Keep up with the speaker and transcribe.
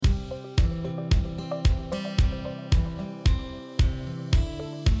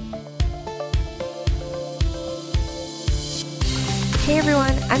Hey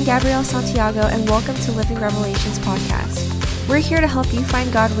everyone, I'm Gabrielle Santiago and welcome to Living Revelations podcast. We're here to help you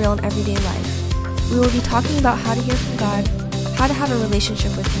find God real in everyday life. We will be talking about how to hear from God, how to have a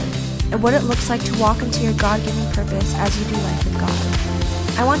relationship with Him, and what it looks like to walk into your God-given purpose as you do life with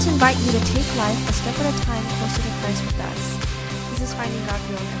God. I want to invite you to take life a step at a time closer to Christ with us. This is finding God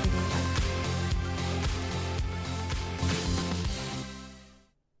real in everyday life.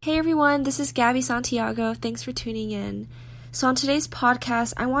 Hey everyone, this is Gabby Santiago. Thanks for tuning in. So on today's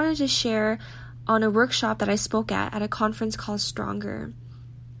podcast, I wanted to share on a workshop that I spoke at a conference called Stronger.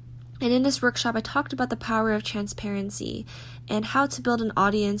 And in this workshop, I talked about the power of transparency and how to build an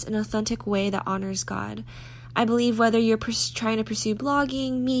audience in an authentic way that honors God. I believe whether you're trying to pursue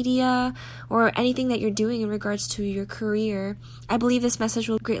blogging, media, or anything that you're doing in regards to your career, I believe this message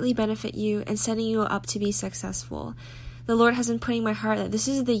will greatly benefit you and setting you up to be successful. The Lord has been putting in my heart that this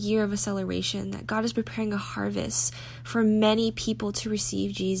is the year of acceleration, that God is preparing a harvest for many people to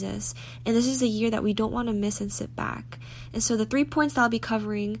receive Jesus. And this is the year that we don't want to miss and sit back. And so the 3 points that I'll be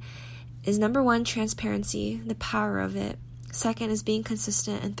covering is number 1, transparency, the power of it. Second is being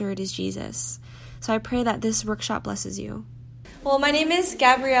consistent. And third is Jesus. So I pray that this workshop blesses you. Well, my name is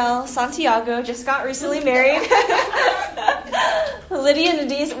Gabrielle Santiago, just got recently married. Lydia and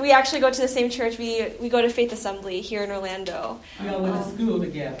Denise, we actually go to the same church. We go to Faith Assembly here in Orlando. We all went to school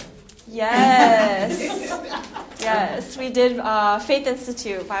together. Yes. Yes, we did Faith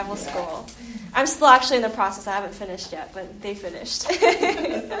Institute Bible School. I'm still actually in the process. I haven't finished yet, but they finished. You'll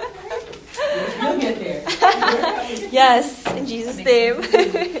get there. Yes, in Jesus' name.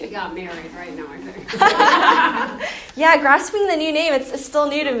 You got married right now, I think. Yeah, grasping the new name, it's still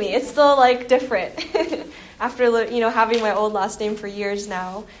new to me. It's still like different after having my old last name for years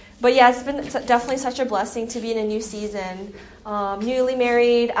now. But yeah, it's been definitely such a blessing to be in a new season. Newly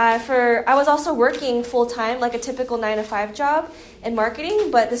married. I was also working full time, like a typical 9-to-5 job in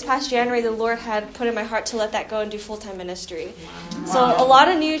marketing. But this past January, the Lord had put in my heart to let that go and do full-time ministry. Wow. So a lot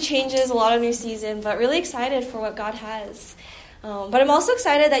of new changes, a lot of new season, but really excited for what God has. But I'm also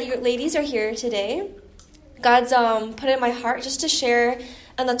excited that you ladies are here today. God's put it in my heart just to share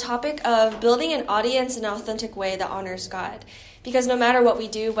on the topic of building an audience in an authentic way that honors God. Because no matter what we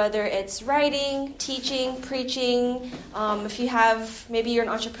do, whether it's writing, teaching, preaching, if you have, maybe you're an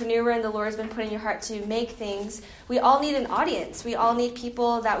entrepreneur and the Lord has been putting in your heart to make things, we all need an audience. We all need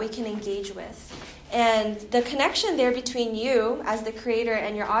people that we can engage with. And the connection there between you as the creator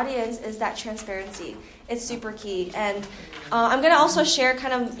and your audience is that transparency. It's super key. And I'm going to also share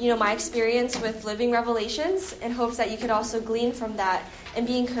kind of, my experience with Living Revelations in hopes that you could also glean from that and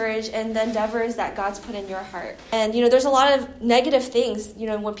be encouraged in the endeavors that God's put in your heart. And, there's a lot of negative things,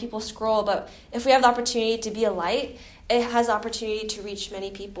 when people scroll, but if we have the opportunity to be a light, it has the opportunity to reach many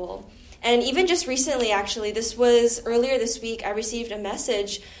people. And even just recently, actually, this was earlier this week, I received a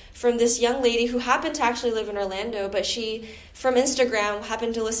message from this young lady who happened to actually live in Orlando, but she, from Instagram,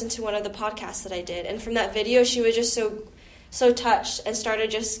 happened to listen to one of the podcasts that I did. And from that video, she was just so touched and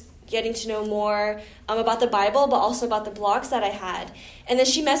started just getting to know more about the Bible, but also about the blogs that I had. And then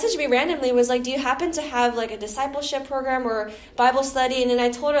she messaged me randomly, was like, do you happen to have like a discipleship program or Bible study? And then I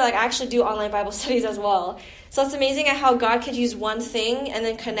told her, I actually do online Bible studies as well. So it's amazing at how God could use one thing and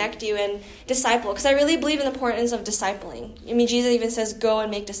then connect you and disciple. Because I really believe in the importance of discipling. Jesus even says, go and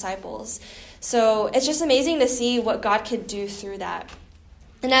make disciples. So it's just amazing to see what God could do through that.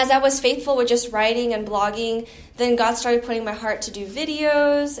 And as I was faithful with just writing and blogging, then God started putting in my heart to do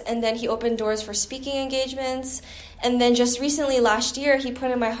videos, and then He opened doors for speaking engagements. And then just recently, last year, He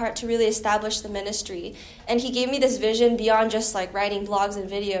put in my heart to really establish the ministry. And He gave me this vision beyond just like writing blogs and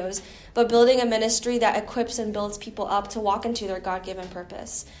videos, but building a ministry that equips and builds people up to walk into their God-given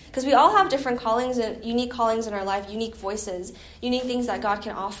purpose. Because we all have different callings and unique callings in our life, unique voices, unique things that God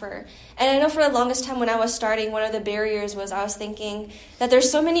can offer. And I know for the longest time when I was starting, one of the barriers was I was thinking that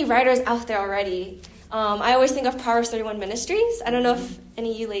there's so many writers out there already. I always think of Proverbs 31 Ministries. I don't know if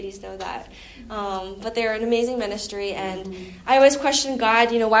any of you ladies know that. But they're an amazing ministry. And I always question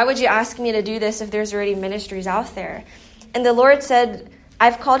God, why would you ask me to do this if there's already ministries out there? And the Lord said,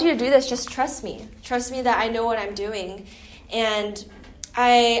 I've called you to do this, just trust me. Trust me that I know what I'm doing. And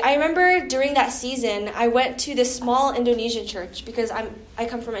I remember during that season, I went to this small Indonesian church because I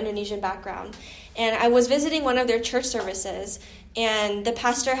come from an Indonesian background. And I was visiting one of their church services, and the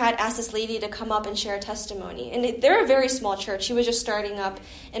pastor had asked this lady to come up and share a testimony. And they're a very small church. She was just starting up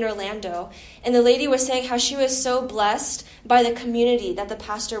in Orlando. And the lady was saying how she was so blessed by the community that the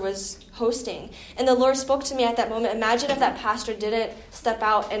pastor was posting. And the Lord spoke to me at that moment. Imagine if that pastor didn't step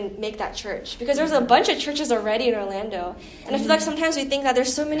out and make that church. Because there's a bunch of churches already in Orlando. And I feel like sometimes we think that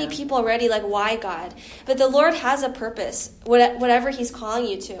there's so many people already, like, why God? But the Lord has a purpose, whatever he's calling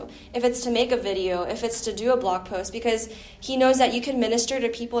you to. If it's to make a video, if it's to do a blog post, because he knows that you can minister to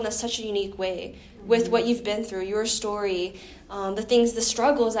people in such a unique way with what you've been through, your story, the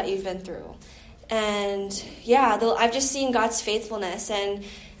struggles that you've been through. And yeah, I've just seen God's faithfulness. And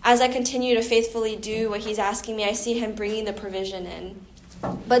as I continue to faithfully do what he's asking me, I see him bringing the provision in.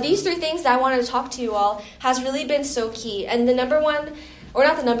 But these 3 things that I wanted to talk to you all has really been so key. And the number one, or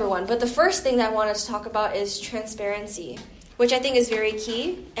not the number one, but the first thing that I wanted to talk about is transparency, which I think is very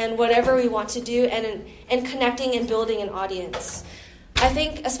key. And whatever we want to do and connecting and building an audience. I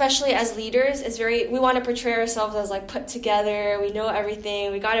think especially as leaders, we want to portray ourselves as like put together, we know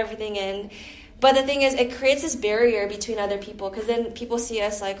everything, we got everything in. But the thing is, it creates this barrier between other people, because then people see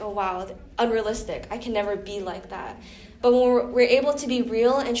us like, oh, wow, unrealistic. I can never be like that. But when we're able to be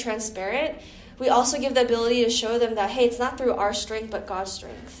real and transparent, we also give the ability to show them that, hey, it's not through our strength, but God's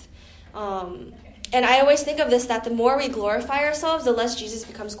strength. And I always think of this, that the more we glorify ourselves, the less Jesus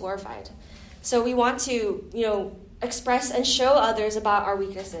becomes glorified. So we want to, express and show others about our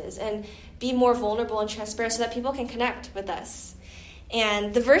weaknesses and be more vulnerable and transparent so that people can connect with us.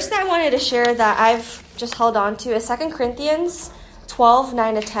 And the verse that I wanted to share that I've just held on to is 2 Corinthians 12,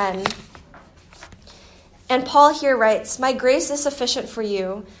 9-10. And Paul here writes, "My grace is sufficient for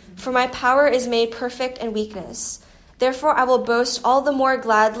you, for my power is made perfect in weakness. Therefore I will boast all the more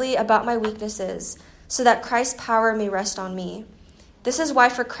gladly about my weaknesses, so that Christ's power may rest on me. This is why,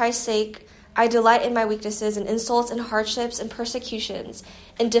 for Christ's sake, I delight in my weaknesses and insults and hardships and persecutions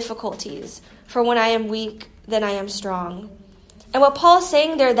and difficulties. For when I am weak, then I am strong." And what Paul is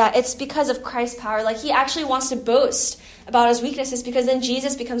saying there, that it's because of Christ's power. Like, he actually wants to boast about his weaknesses, because then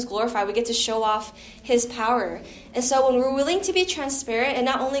Jesus becomes glorified. We get to show off his power. And so when we're willing to be transparent, it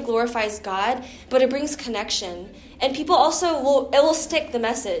not only glorifies God, but it brings connection. And people also will stick the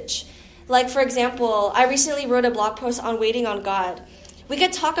message. Like, for example, I recently wrote a blog post on waiting on God. We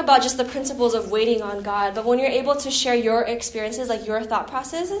could talk about just the principles of waiting on God, but when you're able to share your experiences, like your thought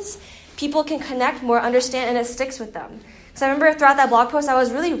processes, people can connect more, understand, and it sticks with them. So I remember throughout that blog post, I was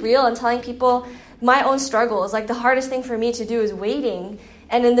really real and telling people my own struggles. Like, the hardest thing for me to do is waiting.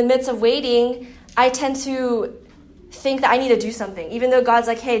 And in the midst of waiting, I tend to think that I need to do something. Even though God's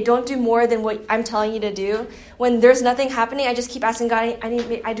like, hey, don't do more than what I'm telling you to do. When there's nothing happening, I just keep asking God,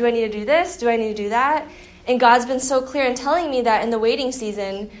 do I need to do this? Do I need to do that? And God's been so clear in telling me that in the waiting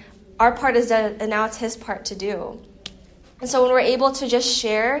season, our part is done, and now it's his part to do. And so when we're able to just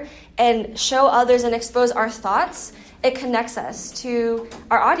share and show others and expose our thoughts, it connects us to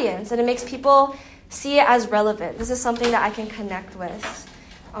our audience, and it makes people see it as relevant. This is something that I can connect with.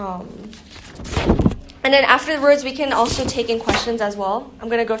 And then afterwards, we can also take in questions as well. I'm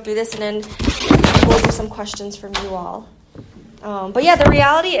going to go through this, and then we'll do some questions from you all. But yeah, the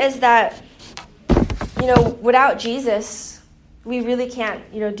reality is that, without Jesus, we really can't,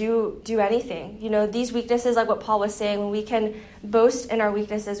 do anything. These weaknesses, like what Paul was saying, when we can boast in our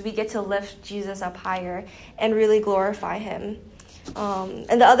weaknesses, we get to lift Jesus up higher and really glorify him.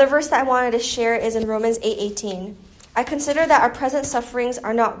 And the other verse that I wanted to share is in Romans 8:18. "I consider that our present sufferings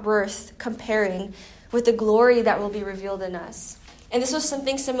are not worth comparing with the glory that will be revealed in us." And this was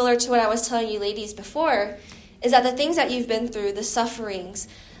something similar to what I was telling you ladies before, is that the things that you've been through, the sufferings,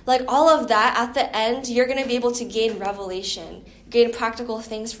 like all of that, at the end, you're going to be able to gain revelation, gain practical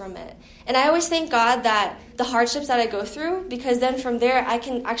things from it. And I always thank God that the hardships that I go through, because then from there I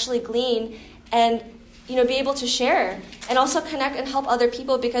can actually glean and, be able to share and also connect and help other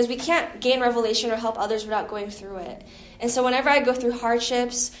people, because we can't gain revelation or help others without going through it. And so whenever I go through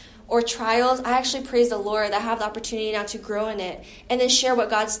hardships or trials, I actually praise the Lord that I have the opportunity now to grow in it and then share what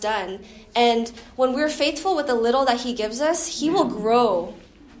God's done. And when we're faithful with the little that he gives us, he will grow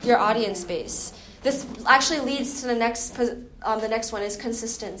your audience base. This actually leads to the next one is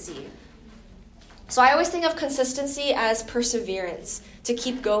consistency. So I always think of consistency as perseverance, to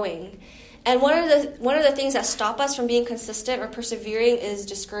keep going. And one of the things that stop us from being consistent or persevering is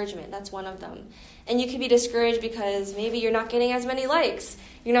discouragement. That's one of them. And you can be discouraged because maybe you're not getting as many likes,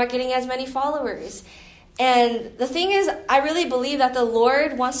 you're not getting as many followers. And the thing is, I really believe that the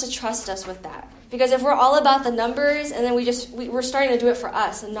Lord wants to trust us with that. Because if we're all about the numbers, and then we're starting to do it for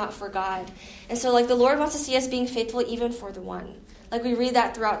us and not for God. And so, the Lord wants to see us being faithful even for the one. Like, we read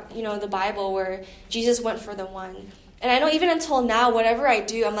that throughout, the Bible, where Jesus went for the one. And I know even until now, whatever I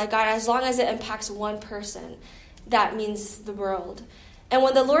do, I'm like, God, as long as it impacts one person, that means the world. And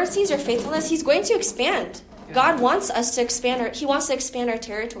when the Lord sees your faithfulness, he's going to expand God wants us to expand He wants to expand our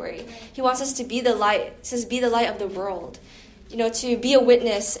territory. He wants us to be the light. To be the light of the world. To be a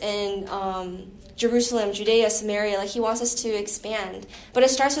witness in Jerusalem, Judea, Samaria. Like, He wants us to expand. But it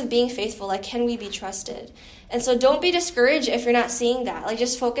starts with being faithful. Like, can we be trusted? And so don't be discouraged if you're not seeing that. Like,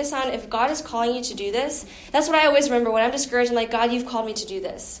 just focus on if God is calling you to do this. That's what I always remember when I'm discouraged. I'm like, God, you've called me to do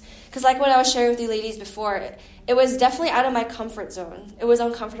this. Because like what I was sharing with you ladies before, it was definitely out of my comfort zone. It was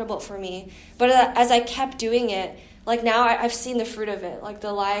uncomfortable for me. But as I kept doing it, like now I've seen the fruit of it. Like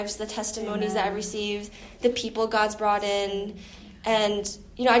the lives, the testimonies that I received, the people God's brought in. And,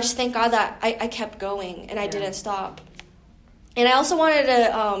 I just thank God that I kept going and I didn't stop. And I also wanted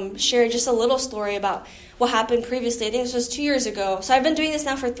to share just a little story about what happened previously. I think this was 2 years ago. So I've been doing this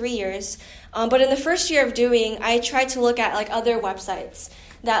now for 3 years. But in the first year of doing, I tried to look at like other websites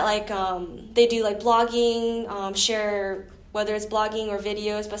that like they do like blogging, share whether it's blogging or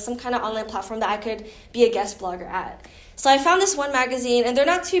videos, but some kind of online platform that I could be a guest blogger at. So I found this one magazine, and they're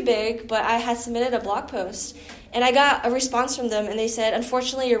not too big, but I had submitted a blog post. And I got a response from them, and they said,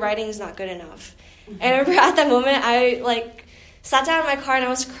 unfortunately, your writing is not good enough. And I remember at that moment, I sat down in my car and I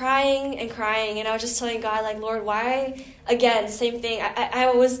was crying, and I was just telling God, like, Lord, why? Again, same thing.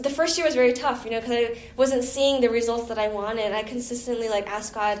 The first year was very tough, because I wasn't seeing the results that I wanted. And I consistently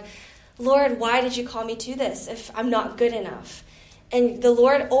asked God, Lord, why did you call me to this if I'm not good enough? And the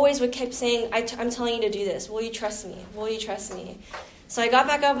Lord always would keep saying, I'm telling you to do this. Will you trust me? Will you trust me? So I got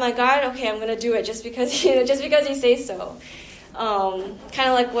back up, I'm like, God, okay, I'm going to do it just because you say so. Kind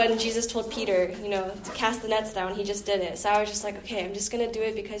of like when Jesus told Peter, to cast the nets down, he just did it. So I was just like, okay, I'm just going to do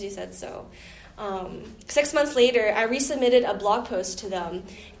it because you said so. 6 months later, I resubmitted a blog post to them.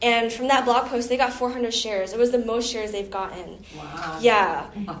 And from that blog post, they got 400 shares. It was the most shares they've gotten. Wow. Yeah.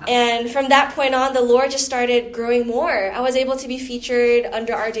 And from that point on, the Lord just started growing more. I was able to be featured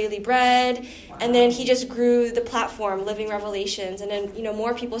under Our Daily Bread. Wow. And then he just grew the platform, Living Revelations. And then,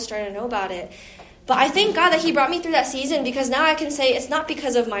 more people started to know about it. But I thank God that he brought me through that season, because now I can say it's not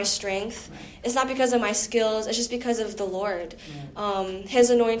because of my strength. Right. It's not because of my skills. It's just because of the Lord. Right.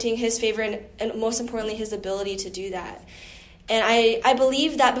 His anointing, his favor, and most importantly, his ability to do that. And I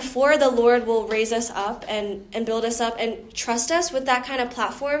believe that before the Lord will raise us up and build us up and trust us with that kind of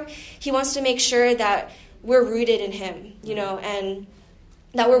platform, he wants to make sure that we're rooted in him, and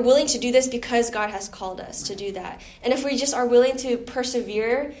that we're willing to do this because God has called us to do that. And if we just are willing to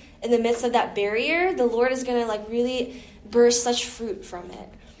persevere in the midst of that barrier, the Lord is going to really burst such fruit from it.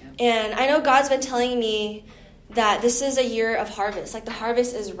 Yeah. And I know God's been telling me that this is a year of harvest. Like, the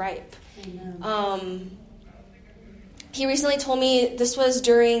harvest is ripe. He recently told me, this was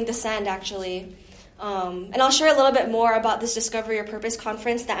during the Send, actually. And I'll share a little bit more about this Discover Your Purpose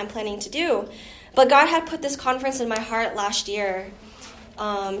conference that I'm planning to do. But God had put this conference in my heart last year.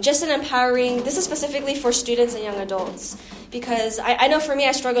 Just an empowering, this is specifically for students and young adults, because I know for me,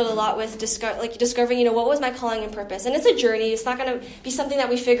 I struggled a lot with discovering, what was my calling and purpose. And it's a journey. It's not going to be something that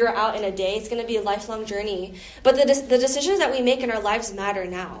we figure out in a day. It's going to be a lifelong journey. But the decisions that we make in our lives matter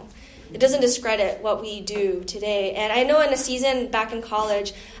now. It doesn't discredit what we do today. And I know in a season back in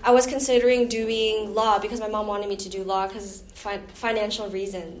college, I was considering doing law because my mom wanted me to do law because financial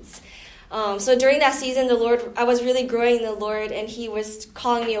reasons. So during that season, I was really growing in the Lord, and he was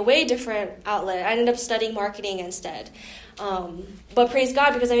calling me away different outlet. I ended up studying marketing instead. But praise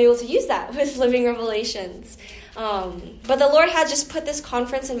God, because I'm able to use that with Living Revelations. But the Lord had just put this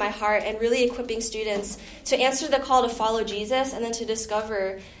conference in my heart and really equipping students to answer the call to follow Jesus and then to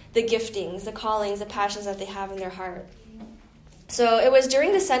discover the giftings, the callings, the passions that they have in their heart. So it was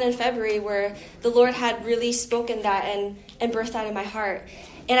during the Send in February where the Lord had really spoken that and birthed that in my heart.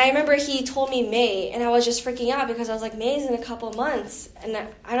 And I remember he told me May, and I was just freaking out because I was like, May is in a couple months. And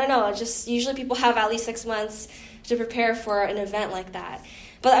I don't know, usually people have at least 6 months to prepare for an event like that.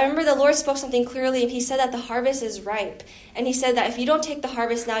 But I remember the Lord spoke something clearly, and he said that the harvest is ripe. And he said that if you don't take the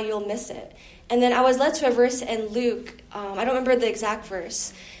harvest now, you'll miss it. And then I was led to a verse in Luke. I don't remember the exact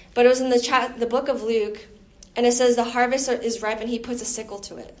verse, but it was in the book of Luke. And it says the harvest is ripe, and he puts a sickle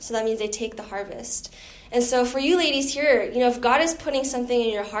to it. So that means they take the harvest. And so for you ladies here, if God is putting something in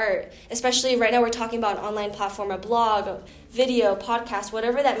your heart, especially right now we're talking about an online platform, a blog, a video, podcast,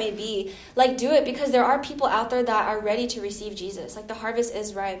 whatever that may be, do it, because there are people out there that are ready to receive Jesus. The harvest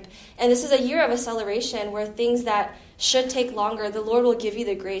is ripe. And this is a year of acceleration where things that should take longer, the Lord will give you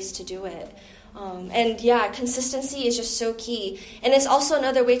the grace to do it. Consistency is just so key. And it's also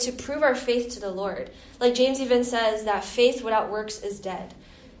another way to prove our faith to the Lord. James even says that faith without works is dead.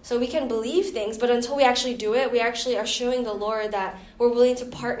 So we can believe things, but until we actually do it, we actually are showing the Lord that we're willing to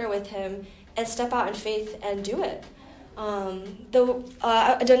partner with him and step out in faith and do it. Another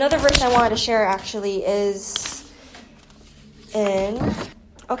verse I wanted to share actually is in...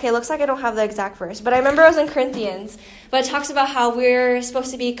 Okay, looks like I don't have the exact verse, but I remember it was in Corinthians. But it talks about how we're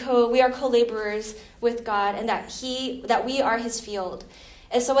supposed to be we are co-laborers with God, and that we are His field.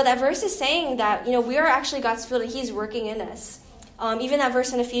 And so what that verse is saying, that we are actually God's field, and He's working in us. Even that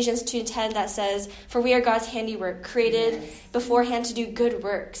verse in Ephesians 2:10 that says, "For we are God's handiwork, created beforehand to do good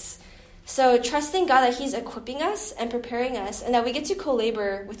works." So trusting God that He's equipping us and preparing us, and that we get to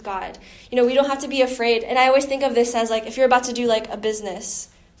co-labor with God. We don't have to be afraid. And I always think of this as like if you're about to do like a business,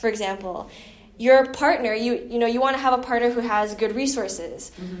 for example, your partner, you want to have a partner who has good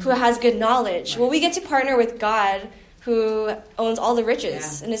resources, who has good knowledge. Right. Well, we get to partner with God, who owns all the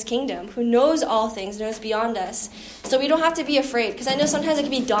riches in His kingdom, who knows all things, knows beyond us. So we don't have to be afraid, because I know sometimes it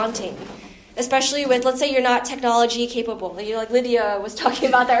can be daunting, especially with, let's say you're not technology capable. Like Lydia was talking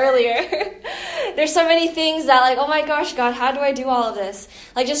about that earlier. There's so many things that like, oh my gosh, God, how do I do all of this?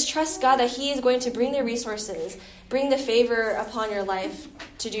 Like, just trust God that He is going to bring the resources, bring the favor upon your life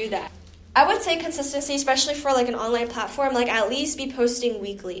to do that. I would say consistency, especially for like an online platform, like at least be posting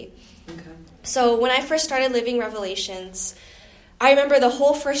weekly. Okay. So when I first started Living Revelations, I remember the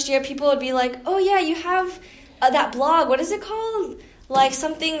whole first year people would be like, oh yeah, you have that blog. What is it called? Like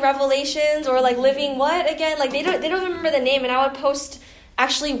something Revelations or like Living what again? Like they don't remember the name, and I would post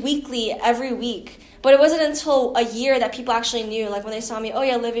actually weekly every week. But it wasn't until a year that people actually knew, like when they saw me, oh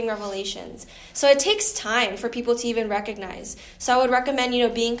yeah, Living Revelations. So it takes time for people to even recognize. So I would recommend,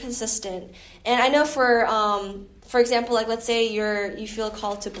 being consistent. And I know for example, like let's say you feel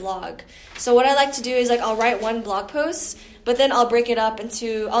called to blog. So what I like to do is like I'll write one blog post, but then I'll break it up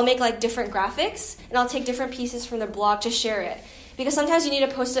I'll make like different graphics, and I'll take different pieces from the blog to share it. Because sometimes you need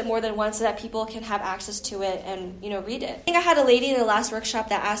to post it more than once so that people can have access to it and, read it. I think I had a lady in the last workshop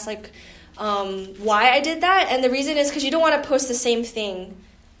that asked like, why I did that, and the reason is because you don't want to post the same thing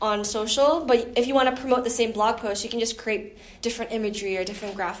on social, but if you want to promote the same blog post, you can just create different imagery or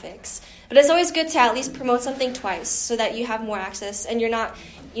different graphics. But it's always good to at least promote something twice so that you have more access and you're not,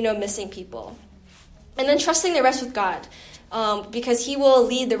 missing people. And then trusting the rest with God, because He will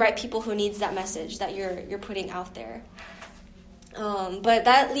lead the right people who needs that message that you're putting out there. But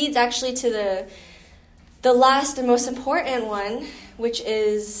that leads actually to the last and most important one, which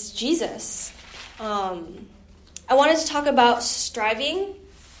is Jesus. I wanted to talk about striving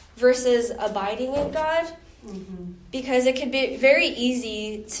versus abiding in God, because it can be very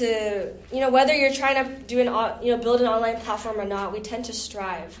easy to, whether you're trying to build an online platform or not, we tend to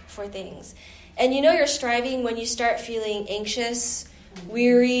strive for things. And you're striving when you start feeling anxious,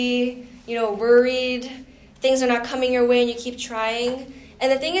 weary, worried, things are not coming your way and you keep trying.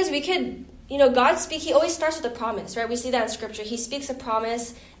 And the thing is, we could, God He always starts with a promise, right? We see that in Scripture. He speaks a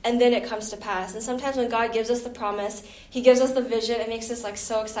promise and then it comes to pass. And sometimes when God gives us the promise, He gives us the vision. It makes us like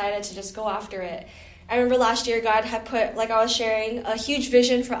so excited to just go after it. I remember last year God had put, like I was sharing, a huge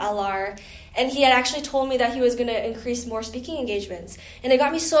vision for LR. And He had actually told me that He was going to increase more speaking engagements. And it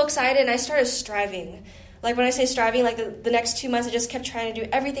got me so excited, and I started striving. Like when I say striving, like the next 2 months, I just kept trying to do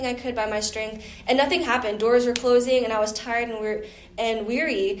everything I could by my strength. And nothing happened. Doors were closing, and I was tired and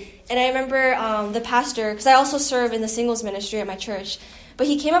weary. And I remember the pastor, because I also serve in the singles ministry at my church, but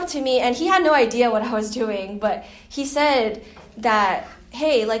he came up to me, and he had no idea what I was doing. But he said that,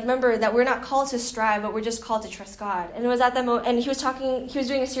 hey, like remember that we're not called to strive, but we're just called to trust God. And it was at that moment, and he was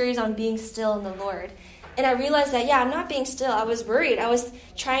doing a series on being still in the Lord. And I realized that, I'm not being still. I was worried. I was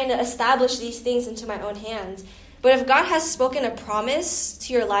trying to establish these things into my own hands. But if God has spoken a promise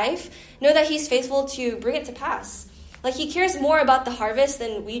to your life, know that He's faithful to bring it to pass. Like He cares more about the harvest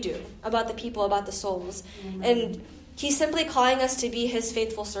than we do, about the people, about the souls. Mm-hmm. And He's simply calling us to be His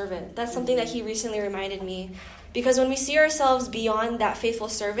faithful servant. That's something that He recently reminded me. Because when we see ourselves beyond that faithful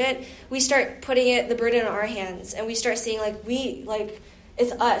servant, we start putting the burden on our hands. And we start seeing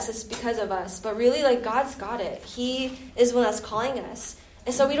it's us, it's because of us. But really, God's got it. He is the one that's calling us.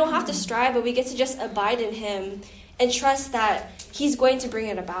 And so we don't have to strive, but we get to just abide in Him and trust that He's going to bring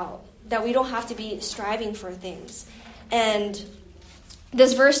it about. That we don't have to be striving for things. And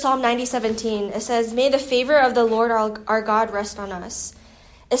this verse, Psalm 90:17, it says, "May the favor of the Lord our God rest on us.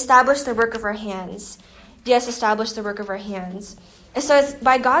 Establish the work of our hands." Yes, establish the work of our hands. And so it's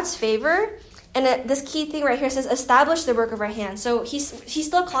by God's favor. And this key thing right here says, establish the work of our hands. So he's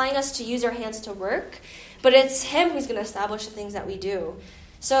still calling us to use our hands to work, but it's Him who's going to establish the things that we do.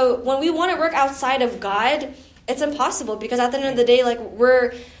 So when we want to work outside of God, it's impossible, because at the end of the day,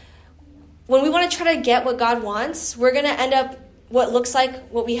 when we want to try to get what God wants, we're going to end up what looks like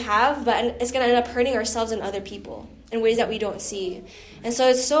what we have, but it's going to end up hurting ourselves and other people. in ways that we don't see. And so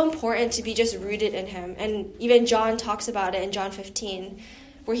it's so important to be just rooted in him. And even John talks about it in John 15,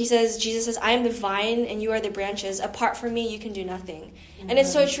 where Jesus says, I am the vine and you are the branches. Apart from me, you can do nothing. And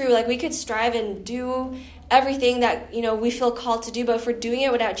it's so true. Like, we could strive and do everything that, we feel called to do, but if we're doing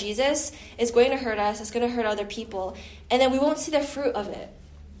it without Jesus, it's going to hurt us. It's going to hurt other people. And then we won't see the fruit of it.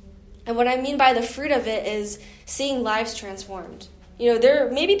 And what I mean by the fruit of it is seeing lives transformed. There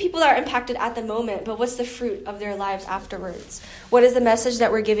may be people that are impacted at the moment, but what's the fruit of their lives afterwards? What is the message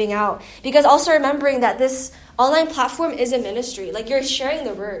that we're giving out? Because also remembering that this online platform is a ministry. Like, you're sharing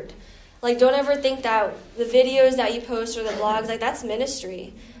the word. Like, don't ever think that the videos that you post or the blogs, like, that's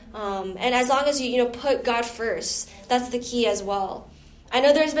ministry. And as long as you put God first, that's the key as well. I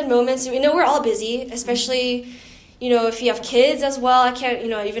know there's been moments, we're all busy, especially, if you have kids as well. I can't,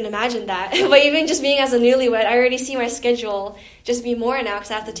 even imagine that. But even just being as a newlywed, I already see my schedule just be more now because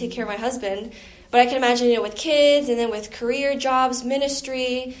I have to take care of my husband. But I can imagine, with kids and then with career, jobs,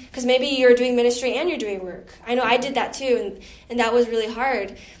 ministry, because maybe you're doing ministry and you're doing work. I know I did that too, and that was really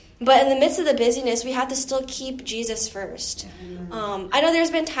hard. But in the midst of the busyness, we have to still keep Jesus first. I know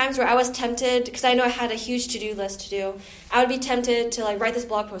there's been times where I was tempted, because I know I had a huge to-do list to do. I would be tempted to write this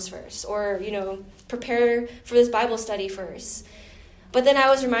blog post first, or prepare for this Bible study first. But then I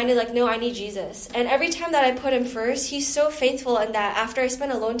was reminded, no, I need Jesus. And every time that I put him first, he's so faithful in that after I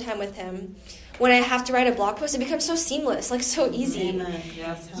spend alone time with him, when I have to write a blog post, it becomes so seamless, so easy. Amen.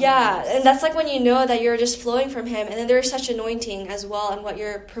 Yes. Yeah, and that's when you know that you're just flowing from him, and then there's such anointing as well in what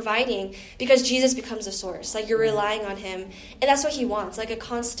you're providing, because Jesus becomes the source. You're relying on him, and that's what he wants, a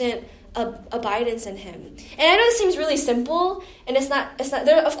constant abidance in him. And I know this seems really simple, and it's not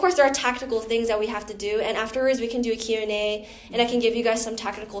there. Of course, there are tactical things that we have to do, and afterwards we can do a Q&A, and I can give you guys some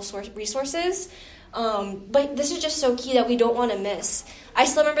tactical resources. But this is just so key that we don't want to miss. I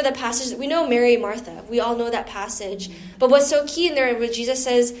still remember the passage. We know Mary and Martha. We all know that passage. But what's so key in there, where Jesus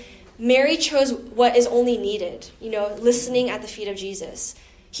says, Mary chose what is only needed, listening at the feet of Jesus.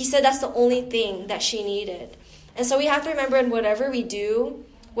 He said that's the only thing that she needed. And so we have to remember, in whatever we do,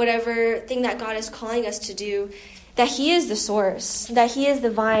 whatever thing that God is calling us to do, that he is the source, that he is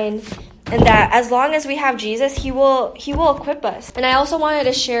the vine, and that as long as we have Jesus, he will equip us. And I also wanted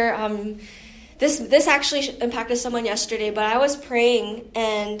to share, This actually impacted someone yesterday, but I was praying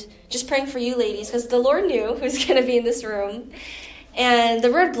and just praying for you ladies, because the Lord knew who was going to be in this room. And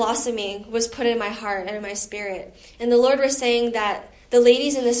the word blossoming was put in my heart and in my spirit. And the Lord was saying that the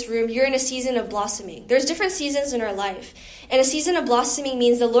ladies in this room, you're in a season of blossoming. There's different seasons in our life. And a season of blossoming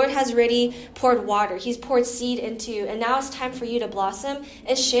means the Lord has already poured water. He's poured seed into you. And now it's time for you to blossom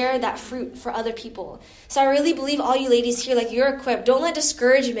and share that fruit for other people. So I really believe all you ladies here, you're equipped. Don't let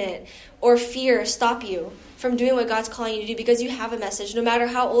discouragement or fear stop you from doing what God's calling you to do, because you have a message. No matter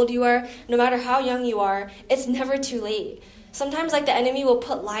how old you are, no matter how young you are, it's never too late. Sometimes the enemy will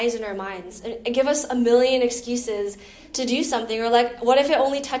put lies in our minds and give us a million excuses to do something, or what if it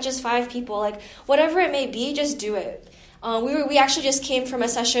only touches 5 people? Whatever it may be, just do it. We actually just came from a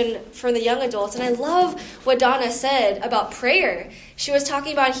session for the young adults, and I love what Donna said about prayer. She was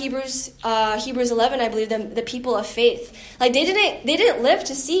talking about Hebrews 11, I believe, the people of faith. They didn't live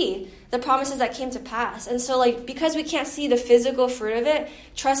to see the promises that came to pass. And so because we can't see the physical fruit of it,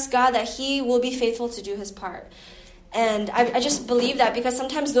 trust God that he will be faithful to do his part. And I just believe that, because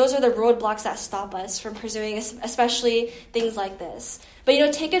sometimes those are the roadblocks that stop us from pursuing, especially things like this.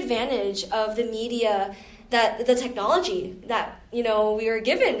 But, take advantage of the media, the technology that, we are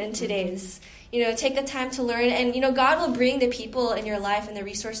given in today's. Take the time to learn, and, God will bring the people in your life and the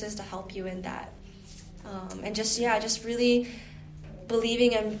resources to help you in that. And just really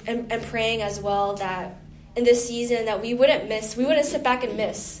believing and praying as well that in this season that we wouldn't sit back and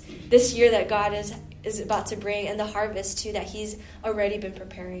miss this year that God is about to bring, and the harvest too that he's already been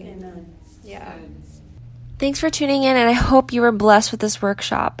preparing. Amen. Yeah. Thanks for tuning in, and I hope you were blessed with this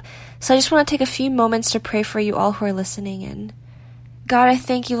workshop. So I just want to take a few moments to pray for you all who are listening in. God, I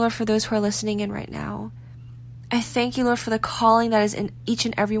thank you, Lord, for those who are listening in right now. I thank you, Lord, for the calling that is in each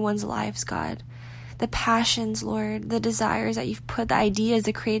and everyone's lives, God. The passions, Lord, the desires that you've put, the ideas,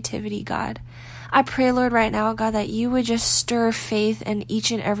 the creativity, God. I pray, Lord, right now, God, that you would just stir faith in each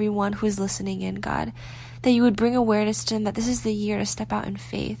and every one who is listening in, God. That you would bring awareness to them that this is the year to step out in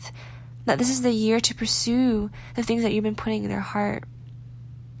faith. That this is the year to pursue the things that you've been putting in their heart.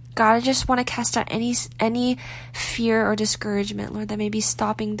 God, I just want to cast out any fear or discouragement, Lord, that may be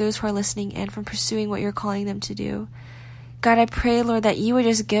stopping those who are listening in from pursuing what you're calling them to do. God, I pray, Lord, that you would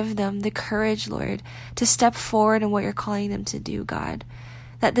just give them the courage, Lord, to step forward in what you're calling them to do, God.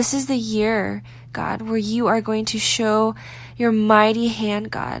 That this is the year, God, where you are going to show your mighty hand,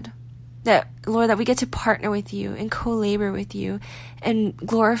 God. that, Lord, that we get to partner with you and co-labor with you and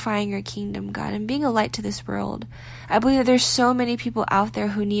glorifying your kingdom, God, and being a light to this world. I believe that there's so many people out there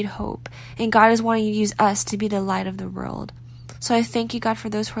who need hope, and God is wanting to use us to be the light of the world. So I thank you, God, for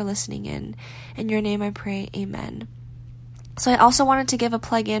those who are listening in. In your name I pray, amen. So I also wanted to give a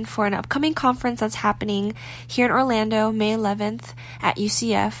plug-in for an upcoming conference that's happening here in Orlando, May 11th at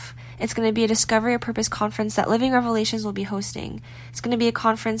UCF. It's going to be a Discovery of Purpose conference that Living Revelations will be hosting. It's going to be a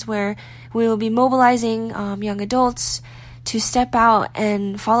conference where we will be mobilizing young adults to step out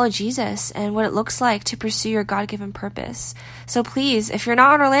and follow Jesus and what it looks like to pursue your God-given purpose. So please, if you're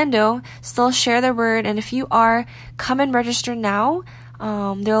not in Orlando, still share the word. And if you are, come and register now.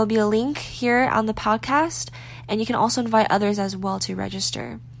 There will be a link here on the podcast, and you can also invite others as well to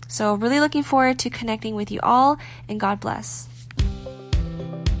register. So really looking forward to connecting with you all, and God bless.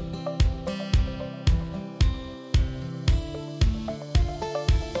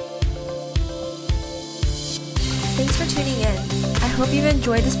 Thanks for tuning in. I hope you've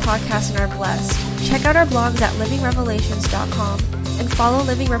enjoyed this podcast and are blessed. Check out our blogs at livingrevelations.com and follow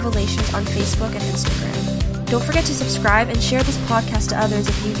Living Revelations on Facebook and Instagram. Don't forget to subscribe and share this podcast to others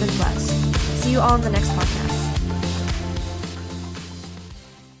if you've been blessed. See you all in the next podcast.